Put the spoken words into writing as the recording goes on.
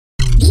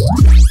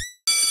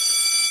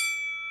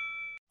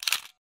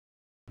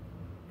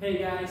Hey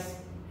guys,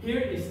 here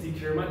is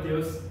Teacher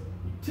Matheus.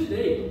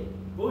 Today,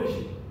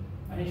 hoje,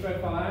 a gente vai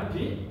falar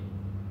de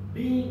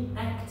being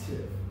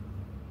active.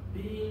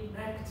 Being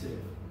active,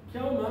 que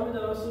é o nome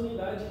da nossa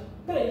unidade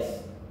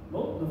 3,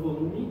 bom? No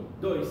volume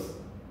 2,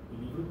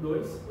 no livro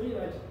 2,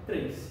 unidade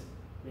 3.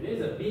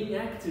 Beleza? Being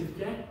active,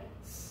 que é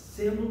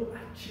sendo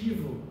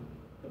ativo,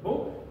 tá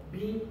bom?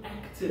 Being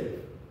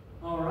active.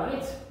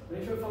 Alright? A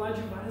gente vai falar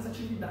de várias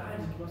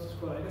atividades que nossos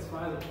colegas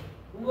fazem.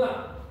 Vamos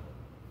lá!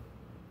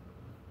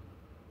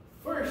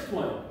 First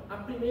one, a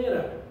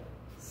primeira,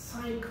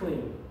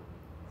 cycling.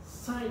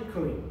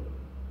 Cycling.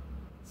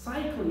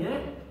 Cycling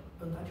é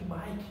andar de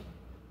bike,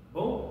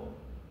 bom?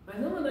 Mas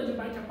não andar de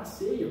bike a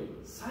passeio.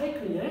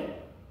 Cycling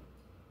é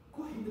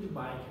corrida de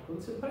bike, quando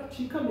você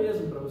pratica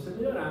mesmo, para você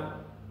melhorar.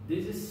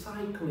 This is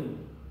cycling.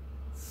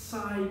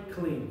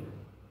 Cycling.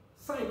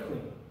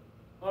 Cycling.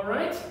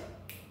 Alright?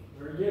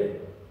 Very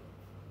good.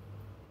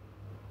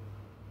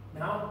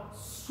 Now,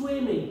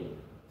 swimming.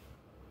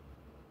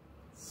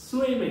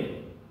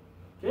 Swimming.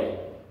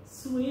 Okay?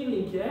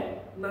 Swimming, que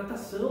é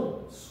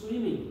natação.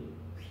 Swimming.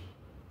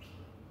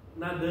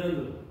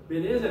 Nadando.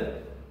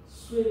 Beleza?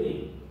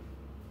 Swimming.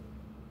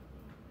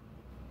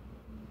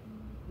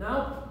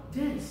 Now,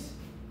 dance.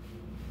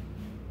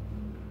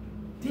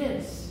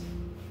 Dance.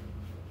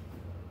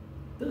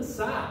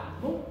 Dançar.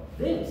 Bom,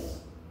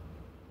 dance.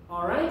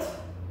 Alright?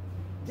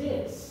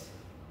 Dance.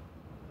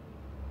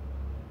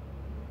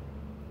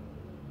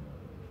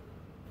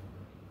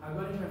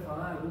 Agora a gente vai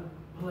falar do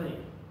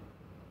play.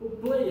 O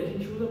play a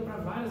gente usa para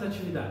várias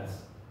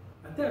atividades.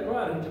 Até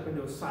agora a gente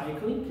aprendeu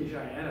cycling, que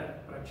já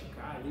era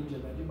praticar ali de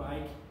andar de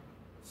bike,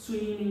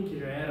 swimming, que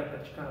já era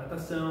praticar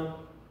natação,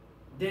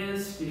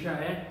 dance, que já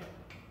é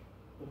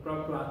o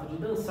próprio ato de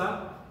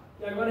dançar,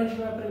 e agora a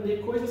gente vai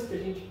aprender coisas que a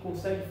gente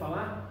consegue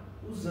falar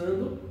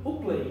usando o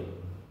play.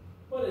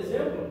 Por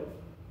exemplo,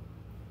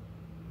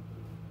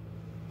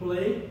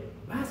 play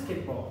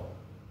basketball.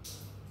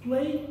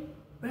 Play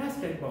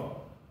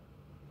basketball.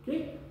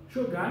 Ok?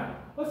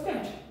 Jogar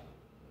basquete.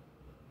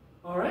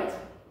 Alright?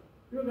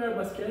 Jogar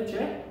basquete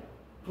é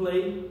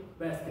play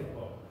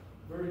basketball.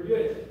 Very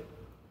good.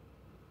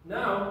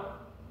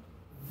 Now,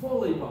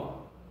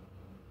 volleyball.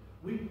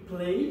 We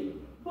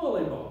play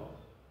volleyball.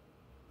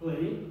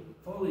 Play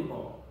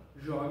volleyball.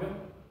 Joga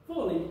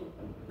vôlei,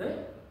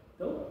 né?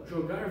 Então,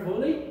 jogar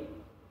vôlei,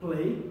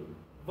 play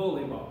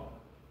volleyball.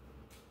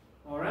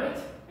 Alright?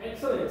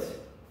 Excellent.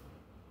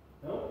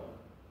 Então,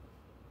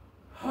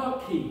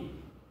 hockey.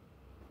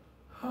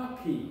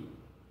 Hockey.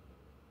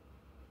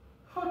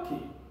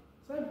 Hockey.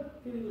 Sabe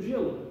aquele do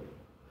gelo?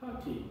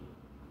 Hockey.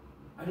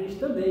 A gente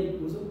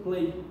também usa o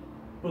play.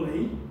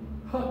 Play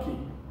hockey.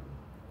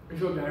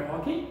 Jogar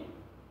hockey,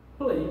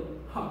 play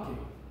hockey.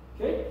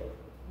 Ok?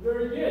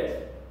 Very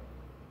good.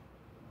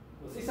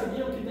 Vocês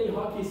sabiam que tem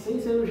hockey sem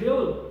ser no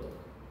gelo?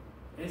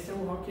 Esse é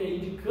um hockey aí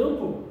de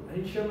campo. A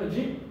gente chama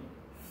de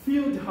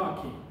field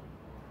hockey.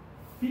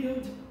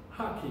 Field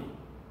hockey.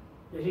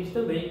 E a gente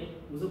também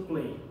usa o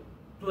play.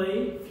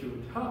 Play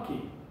field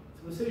hockey.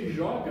 Se você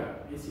joga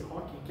esse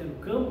hockey que é no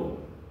campo,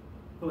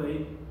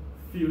 play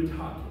field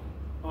hockey.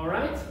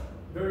 Alright?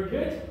 Very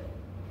good.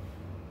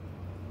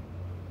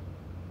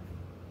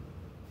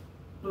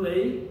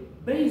 Play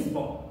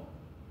baseball.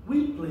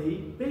 We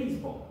play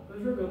baseball.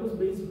 Nós jogamos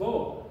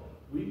beisebol.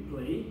 We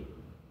play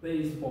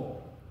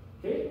baseball.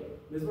 Ok?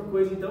 Mesma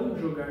coisa então,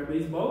 jogar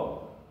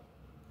beisebol.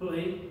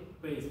 Play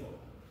baseball.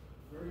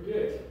 Very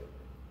good.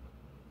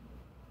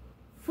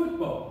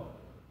 Football.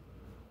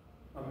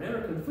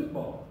 American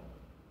football.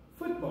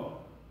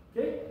 Football.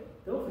 Ok?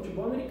 Então,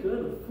 futebol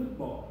americano.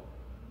 Football.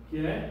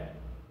 Que é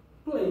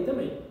play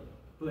também.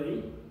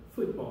 Play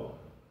football.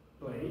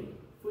 Play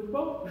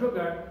football.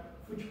 Jogar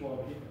futebol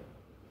americano.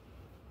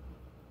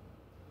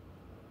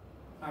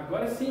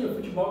 Agora sim, o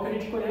futebol que a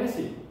gente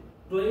conhece.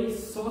 Play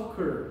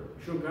soccer.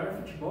 Jogar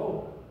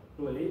futebol.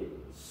 Play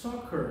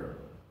soccer.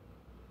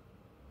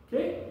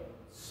 Ok?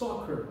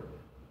 Soccer.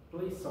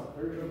 Play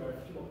soccer. Jogar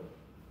futebol.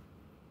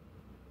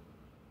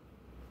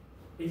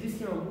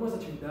 Existem algumas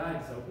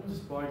atividades, alguns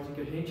esportes em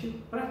que a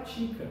gente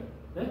pratica,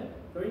 né?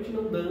 Então a gente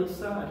não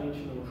dança, a gente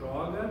não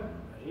joga,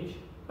 a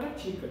gente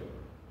pratica.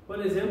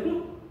 Por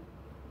exemplo,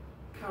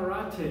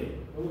 karate.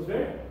 Vamos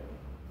ver?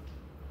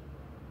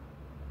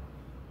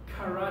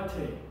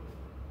 Karate.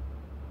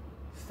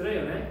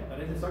 Estranho, né?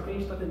 Parece só que a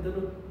gente está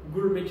tentando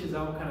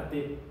gourmetizar o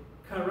karatê.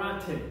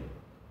 Karate.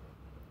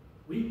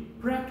 We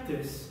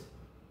practice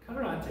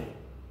karate.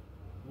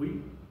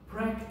 We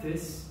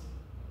practice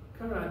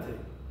karate.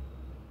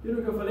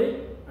 Viram o que eu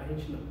falei? A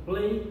gente não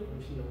play, a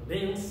gente não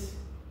dance,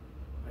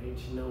 a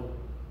gente não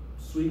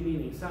swimming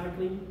nem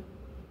cycling.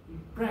 We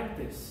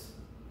practice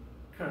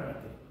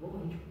karate. Bom,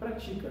 a gente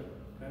pratica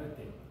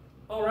karate.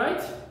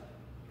 Alright?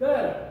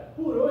 Galera,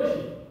 por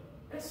hoje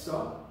é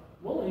só.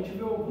 Bom, a gente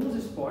viu alguns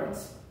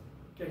esportes,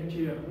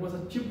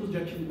 alguns tipos de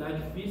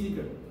atividade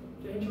física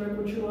que a gente vai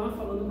continuar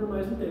falando por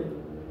mais um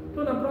tempo.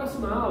 Então na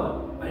próxima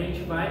aula a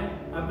gente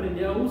vai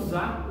aprender a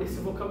usar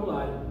esse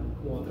vocabulário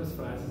com outras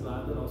frases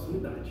lá da nossa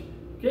unidade.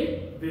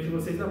 Ok? Vejo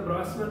vocês na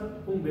próxima.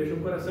 Um beijo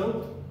no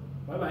coração.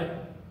 Bye,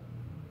 bye.